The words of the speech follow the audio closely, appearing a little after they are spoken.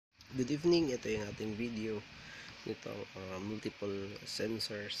Good evening, ito yung ating video nitong multiple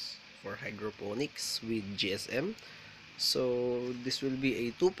sensors for hydroponics with GSM. So this will be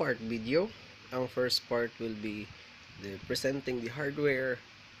a two-part video. Ang first part will be presenting the hardware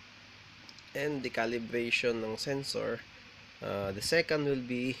and the calibration ng sensor. The second will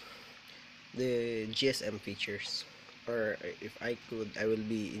be the GSM features, or if I could, I'll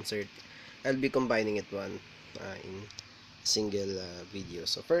be combining it in single video.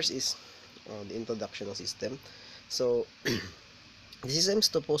 So first is the introduction of system. So the system is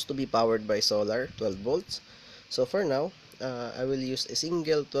supposed to be powered by solar 12 volts. So for now, I will use a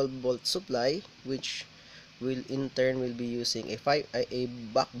single 12 volt supply, which will in turn will be using a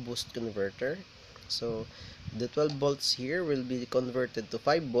buck boost converter. So the 12 volts here will be converted to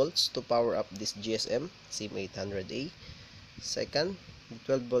 5 volts to power up this GSM SIM800A. Second, the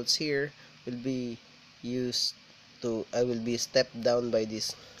 12 volts here will be used I will be stepped down by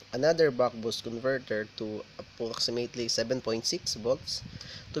this another buck boost converter to approximately 7.6 volts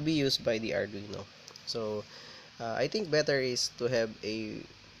to be used by the Arduino. So I think better is to have a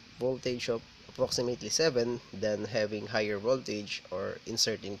voltage of approximately 7 than having higher voltage or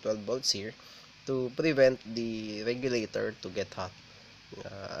inserting 12 volts here to prevent the regulator to get hot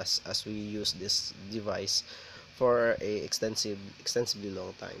as we use this device for a extensively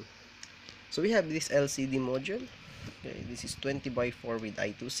long time. So we have this LCD module. Okay, this is 20 by 4 with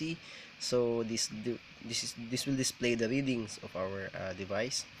I2C. So this will display the readings of our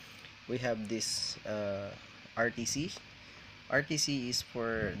device. We have this RTC. RTC is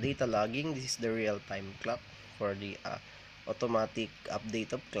for data logging. This is the real-time clock for the automatic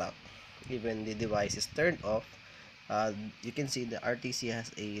update of clock. Even the device is turned off, you can see the RTC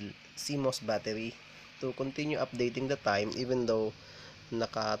has a CMOS battery to continue updating the time even though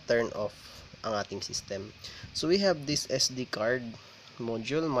naka-turn off ang ating system. So we have this SD card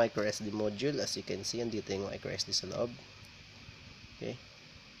module, micro SD module. As you can see, andito yung micro SD sa loob. Okay.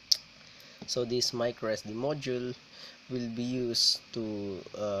 So this micro SD module will be used to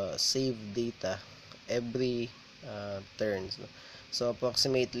save data every turns. So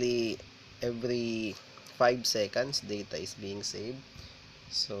approximately every 5 seconds data is being saved.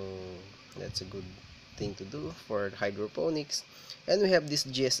 So that's a good thing to do for hydroponics. And we have this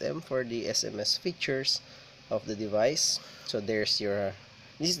GSM for the SMS features of the device. So there's your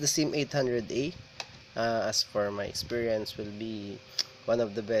this is the SIM800A. As for my experience, will be one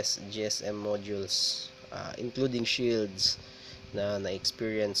of the best GSM modules, including shields na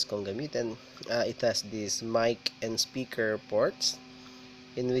experience kong gamitin. It has this mic and speaker ports,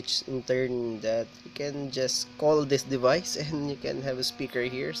 in which in turn that you can just call this device and you can have a speaker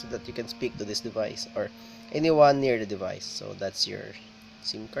here so that you can speak to this device or anyone near the device. So that's your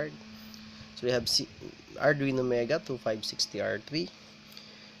SIM card. So we have Arduino Mega 2560R3.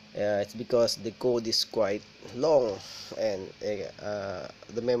 It's because the code is quite long and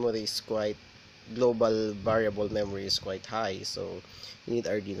the memory is quite global variable memory is quite high, so you need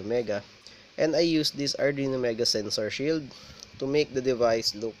Arduino Mega. And I use this Arduino Mega sensor shield to make the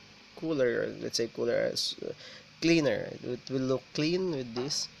device look cooler, let's say cooler, cleaner. It will look clean with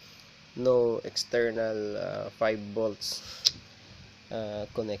this, no external 5 volts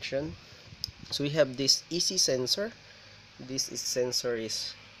connection. So we have this easy sensor. Sensor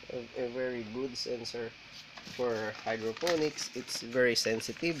is a very good sensor for hydroponics. It's very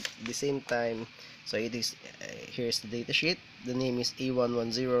sensitive at the same time. So it is here's the datasheet. The name is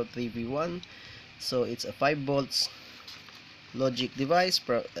A1103V1. So it's a 5 volts logic device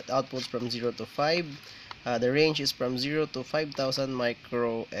that outputs from 0 to 5. The range is from 0 to 5,000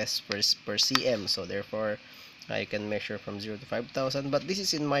 micro s per cm. So therefore you can measure from 0 to 5,000, but this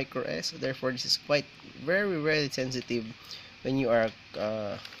is in micro s. Therefore this is quite very sensitive when you are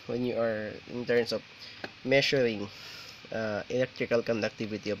in terms of measuring electrical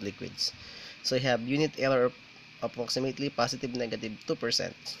conductivity of liquids. So you have unit error of approximately positive negative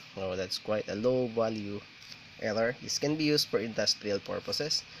 2%. So that's quite a low value error. This can be used for industrial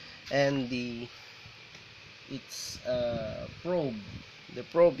purposes. And its probe, the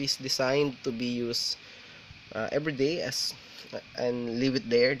probe is designed to be used every day and leave it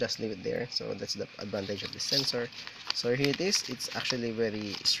there, just leave it there. So that's the advantage of the sensor. So here it is. It's actually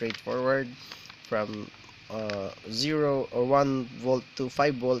very straightforward. From 0 or 1 volt to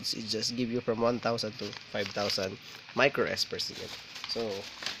 5 volts, it just give you from 1000 to 5000 micro s per second. So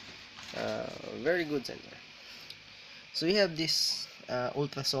very good sensor. So we have this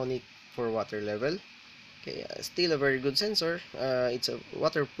ultrasonic for water level. Okay, still a very good sensor. It's a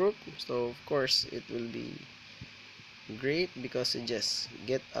waterproof, so of course it will be great because you just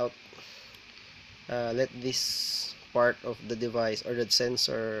get out, let this part of the device or the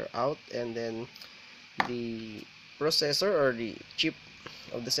sensor out, and then the processor or the chip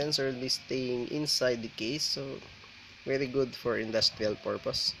of the sensor will be staying inside the case. So very good for industrial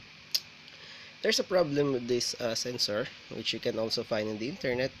purpose. There's a problem with this sensor, which you can also find in the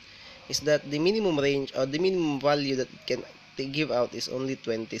internet, is that the minimum range or the minimum value that it can give out is only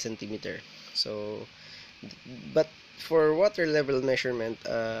 20 centimeter. So, but for water level measurement,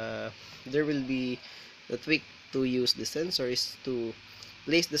 there will be the trick to use the sensor is to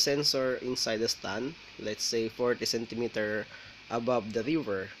place the sensor inside the stand, let's say 40 centimeter above the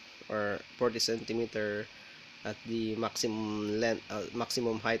river, or 40 centimeter at the maximum length,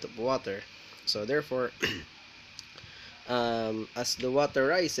 maximum height of water. So therefore, as the water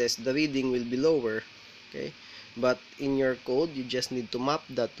rises, the reading will be lower. Okay, but in your code, you just need to map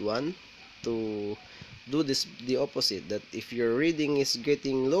that one to do this the opposite. That if your reading is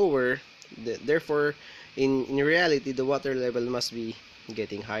getting lower, therefore, in reality, the water level must be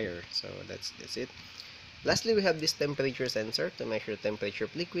getting higher. So that's it. Lastly, we have this temperature sensor to measure temperature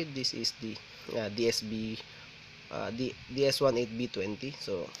of liquid. This is the DSB DS18B20.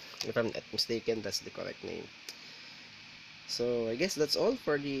 So if I'm not mistaken, that's the correct name. So I guess that's all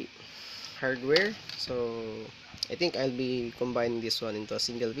for the hardware. So I think I'll be combining this one into a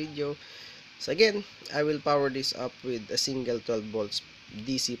single video. So again, I will power this up with a single 12 volts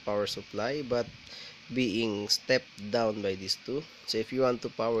DC power supply, but being stepped down by these two. So if you want to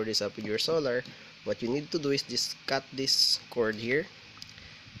power this up with your solar, what you need to do is just cut this cord here.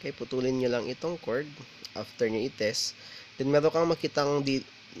 Okay, putulin nyo lang itong cord after nyo i-test. Then meron kang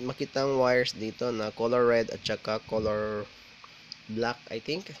makitang wires dito na color red at saka color black, I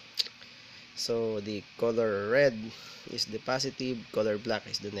think. So the color red is the positive, color black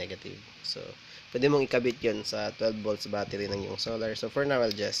is the negative. So pwede mong ikabit yon sa 12 volts battery ng yung solar. So for now,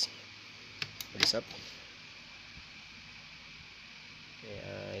 I'll just put this up. Okay,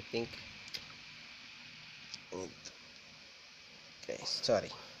 I think okay,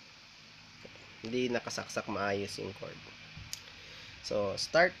 sorry. Hindi nakasaksak maayos yung cord. So,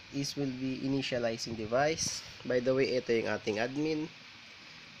 start is will be initializing device. By the way, ito yung ating admin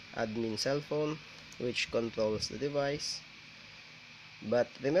cellphone, which controls the device. But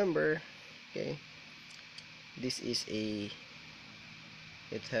remember, okay, this is it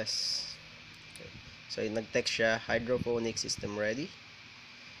has, okay, so nag-text siya, hydrophonic system ready.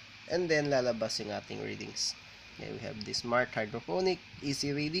 And then, lalabas yung ating readings. Okay, we have the smart hydrophonic,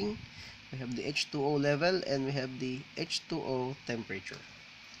 easy reading. We have the H2O level, and we have the H2O temperature.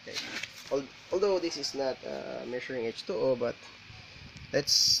 Okay. Although this is not measuring H2O, but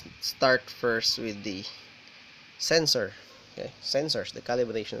let's start first with the sensor. Okay, sensors, the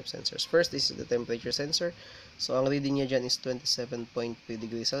calibration of sensors. First, this is the temperature sensor. So, ang reading niya dyan is 27.3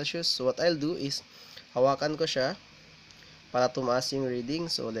 degrees Celsius. So, what I'll do is, hawakan ko siya para tumaas yung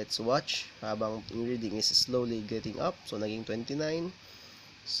reading. So, let's watch habang yung reading is slowly getting up. So, naging 29.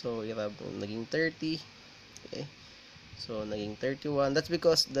 So, naging 30. Okay. So, naging 31. That's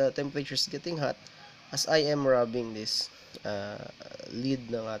because the temperature is getting hot as I am rubbing this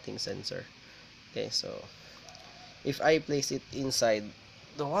lid ng ating sensor. Okay, so, if I place it inside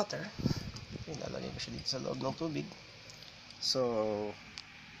the water, okay, lalagay ko siya dito sa loob ng tubig. So,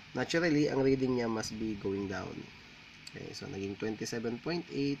 naturally, ang reading niya must be going down. Okay, so, naging 27.8.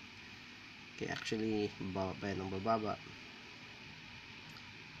 Okay, actually, bababa pa yan ng bababa.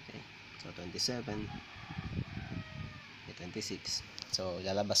 So, 27. Okay, 26. So,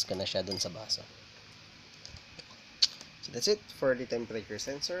 lalabas ka na siya dun sa baso. So, that's it for the temperature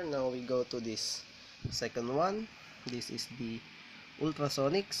sensor. Now, we go to this second one. This is the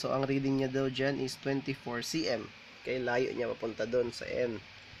ultrasonic. So, ang reading niya daw dyan is 24 cm. Okay, layo niya papunta dun sa N.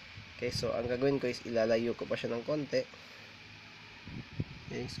 Okay, so, ang gagawin ko is ilalayo ko pa siya ng konti.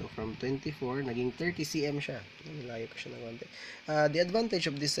 Okay, so from 24, naging 30 cm siya. Nilayo ko siya ng konti. The advantage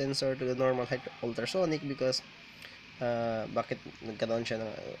of this sensor to the normal ultrasonic, because bakit nagkaroon siya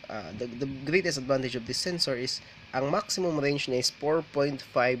ng the greatest advantage of this sensor is ang maximum range niya is 4.5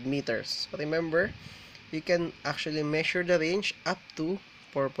 meters. So remember, you can actually measure the range up to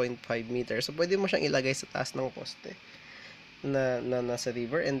 4.5 meters. So pwede mo siyang ilagay sa taas ng poste na nasa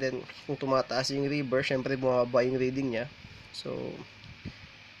river, and then kung tumataas yung river, syempre bumababa yung reading niya. So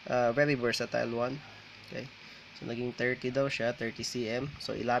very versatile one. Okay, so naging 30 daw siya, 30 cm.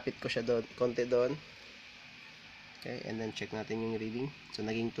 So ilapit ko siya doon, konti doon. Okay, and then check natin yung reading. So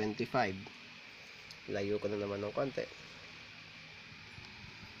naging 25. Layo ko na naman ng konti.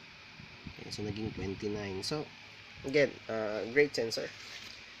 Okay, so naging 29. So again, great sensor.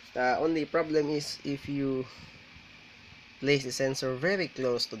 Only problem is if you place the sensor very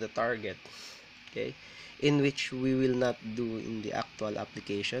close to the target. Okay, in which we will not do in the actual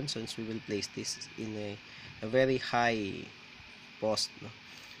application since we will place this in a very high post, no?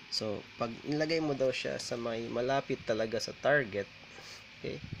 So pag ilagay mo daw siya sa may malapit talaga sa target,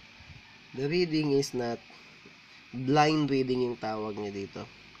 okay, the reading is not blind reading yung tawag niya dito.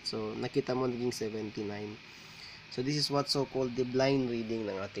 So nakita mo naging 79. So this is what so called the blind reading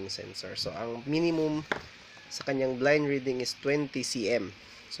ng ating sensor. So ang minimum sa kanyang blind reading is 20 cm.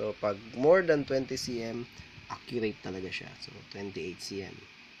 So pag more than 20 cm, accurate talaga siya. So 28 cm.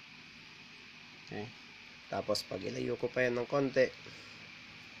 Okay. Tapos pag ilayo ko pa yan ng konti,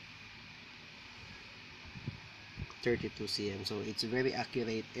 32 cm. So it's very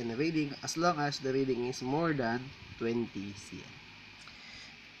accurate in reading as long as the reading is more than 20 cm.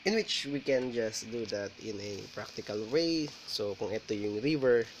 In which we can just do that in a practical way. So kung ito yung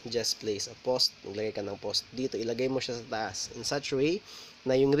river, just place a post. Maglagay ka ng post dito, ilagay mo siya sa taas in such way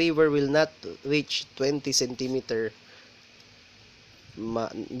na yung river will not reach 20 cm.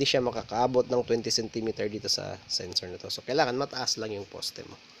 Hindi siya makakaabot ng 20 cm dito sa sensor na to. So kailangan mataas lang yung poste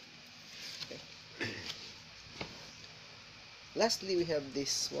mo. Okay. Lastly, we have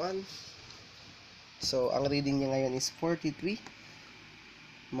this one. So ang reading niya ngayon is 43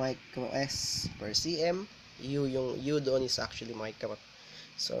 micros per cm. Yung U doon is actually micro.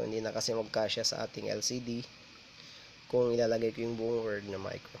 So hindi na kasi magkasya sa ating LCD kung ilalagay ko yung buong word na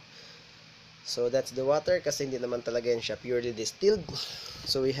micro. So that's the water kasi hindi naman talaga yan siya purely distilled.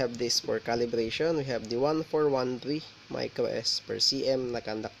 So we have this for calibration. We have the 1413 micros per cm na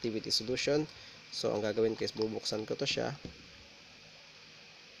conductivity solution. So ang gagawin ko is bubuksan ko to siya.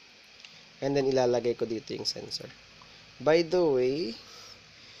 And then ilalagay ko dito yung sensor. By the way,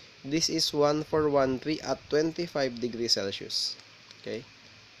 this is 1413 at 25 degrees Celsius. Okay?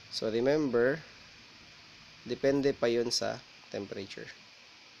 So remember, depende pa yun sa temperature.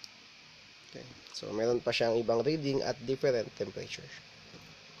 Okay. So meron pa siyang ibang reading at different temperature.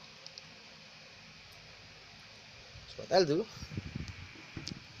 So what I'll do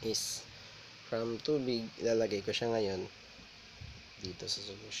is from tubig, ilalagay ko siya ngayon dito sa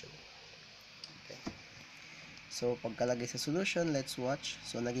solution. Okay. So pagkalagay sa solution, let's watch.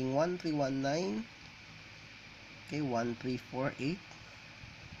 So naging 1319. Okay, 1348.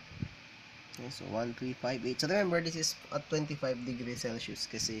 Okay, so 1358. So remember, this is at 25 degrees Celsius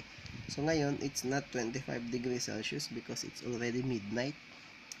kasi. So ngayon, it's not 25 degrees Celsius because it's already midnight.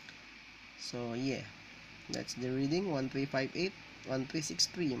 So yeah, that's the reading, 1358,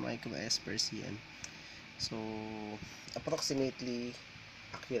 1363 micros per cm. So approximately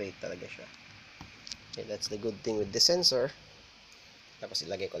accurate talaga siya. Okay, that's the good thing with the sensor. Tapos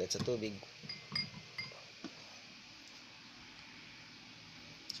ilagay ko ulit sa tubig.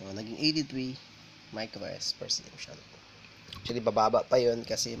 So naging 83 micros per cm siya. Actually bababa pa yun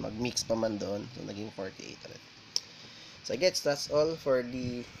kasi mag-mix pa man doon. So naging 48 ulit. So I guess that's all for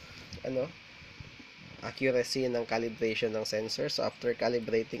the accuracy ng calibration ng sensor. So after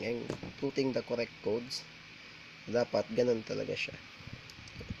calibrating and putting the correct codes, dapat ganun talaga siya.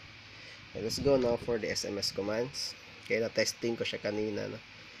 Okay, let's go now for the SMS commands. Okay, na-testing ko siya kanina. No?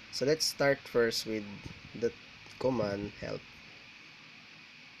 So let's start first with the command help.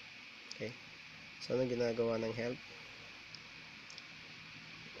 Okay. So ano ginagawa ng help?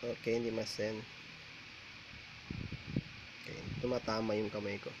 Okay, hindi ma-send. Okay, tumatama yung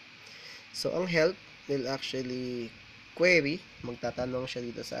kamay ko. So ang help will actually query, magtatanong siya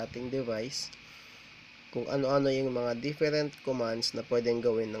dito sa ating device kung ano-ano yung mga different commands na pwedeng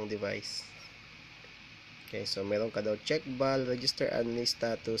gawin ng device. Okay, so meron ka daw check val, register only,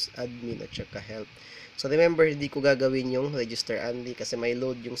 status, admin, at saka help. So remember, hindi ko gagawin yung register only kasi may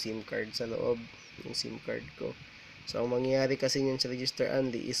load yung SIM card sa loob, yung SIM card ko. So ang mangyayari kasi niyan sa register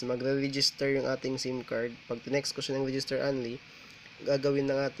only is magre-register yung ating SIM card. Pag tinext ko siya ng register only,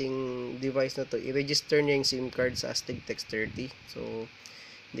 gagawin ng ating device na to, i-register niya yung SIM card sa Astig Text 30. So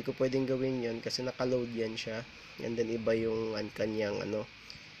hindi ko pwedeng gawin yon kasi naka-load yan siya. And then iba yung kanyang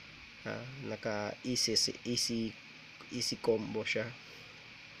naka easy combo siya.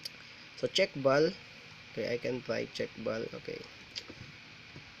 So check val. Okay, I can try check val. Okay.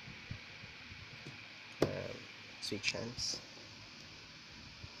 Switch hands.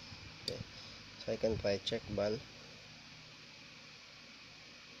 Okay. So I can try check val.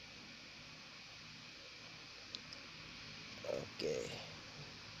 Okay.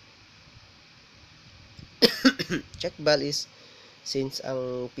 Check val is, since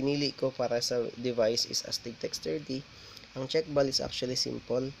ang pinili ko para sa device is Astig Text 30, ang check val is actually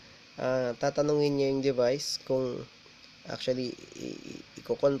simple. Tatanungin niya yung device kung actually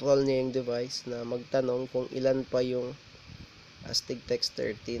i-control niya yung device na magtanong kung ilan pa yung Astig Text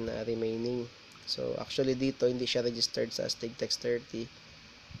 30 na remaining. So, actually dito, hindi siya registered sa astigtext30.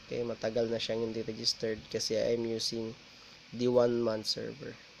 Okay, matagal na siyang hindi registered kasi I'm using the 1-month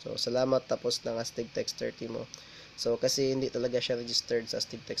server. So, salamat tapos ng astigtext30 mo. So, kasi hindi talaga siya registered sa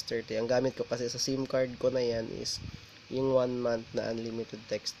astigtext30. Ang gamit ko kasi sa SIM card ko na yan is yung 1 month na unlimited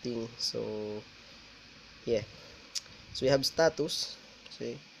texting. So, yeah. So, we have status.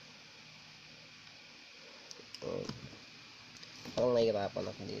 See? Parang nahihirapan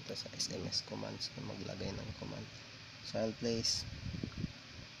ako dito sa SMS commands na maglagay ng command. So, I'll place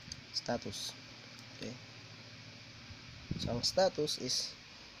status. Okay. So, ang status is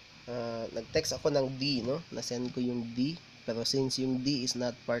nag-text ako ng D, no? Na-send ko yung D. Pero since yung D is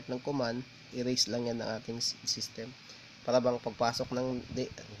not part ng command, erase lang yan ng ating system. Para bang pagpasok ng D,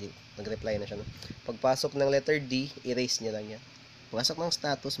 nag-reply na siya, no? Pagpasok ng letter D, erase niya lang yan. Pagpasok ng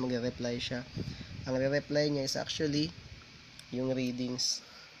status, magre-reply siya. Ang re-reply niya is actually yung readings.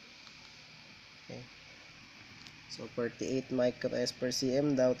 Okay. So, 48 microS per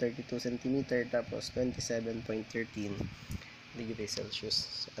cm daw, 32 cm, tapos 27.13 degrees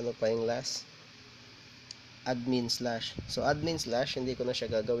Celsius. Ano pa yung last? Admin slash. So, admin slash, hindi ko na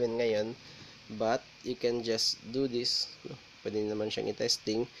siya gagawin ngayon. But, you can just do this. Pwede naman siyang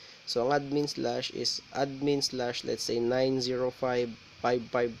i-testing. So, ang admin slash is admin slash, let's say,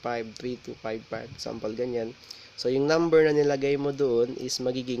 905-555-3255. Sample ganyan. So, yung number na nilagay mo doon is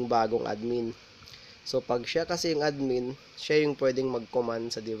magiging bagong admin. So, pag siya kasi yung admin, siya yung pwedeng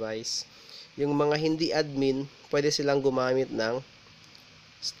mag-command sa device. Yung mga hindi admin, pwede silang gumamit ng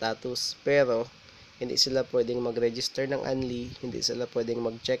status. Pero, hindi sila pwedeng mag-register ng unli, hindi sila pwedeng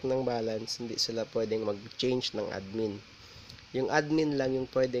mag-check ng balance, hindi sila pwedeng mag-change ng admin. Yung admin lang yung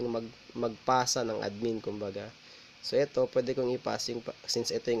pwedeng magpasa ng admin, kumbaga. So, ito, pwede kong i-passing,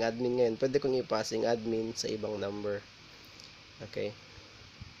 since ito yung admin ngayon, pwede kong i-passing admin sa ibang number. Okay.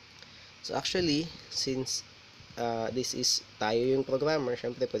 So, actually, since this is tayo yung programmer,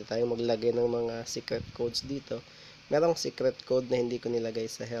 syempre pwede tayong maglagay ng mga secret codes dito. Merong secret code na hindi ko nilagay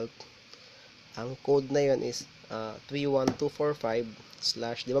sa help. Ang code na yon is 31245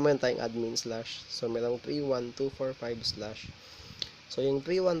 slash, di ba mayroon tayong admin slash? So, merong 31245 slash. So, yung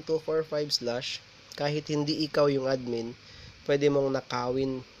 31245 slash, kahit hindi ikaw yung admin, pwede mong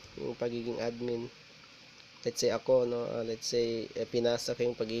nakawin yung pagiging admin. Let's say ako, no, let's say pinasa ko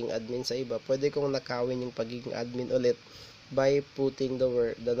yung pagiging admin sa iba, pwede kong nakawin yung pagiging admin ulit by putting the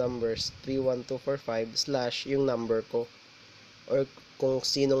numbers 31245 slash yung number ko or kung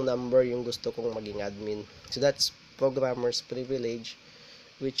sinong number yung gusto kong maging admin. So that's programmer's privilege,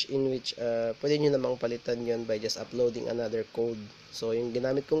 which pwede nyo namang palitan yon by just uploading another code. So yung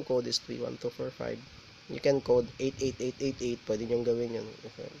ginamit kong code is 31245. You can code 88888, pwede nyo gawin yun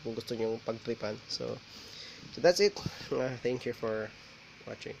kung gusto nyo pagtripan. So that's it. Thank you for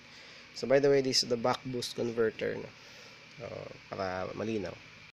watching. So by the way, this is the back boost converter, no? Para malinaw.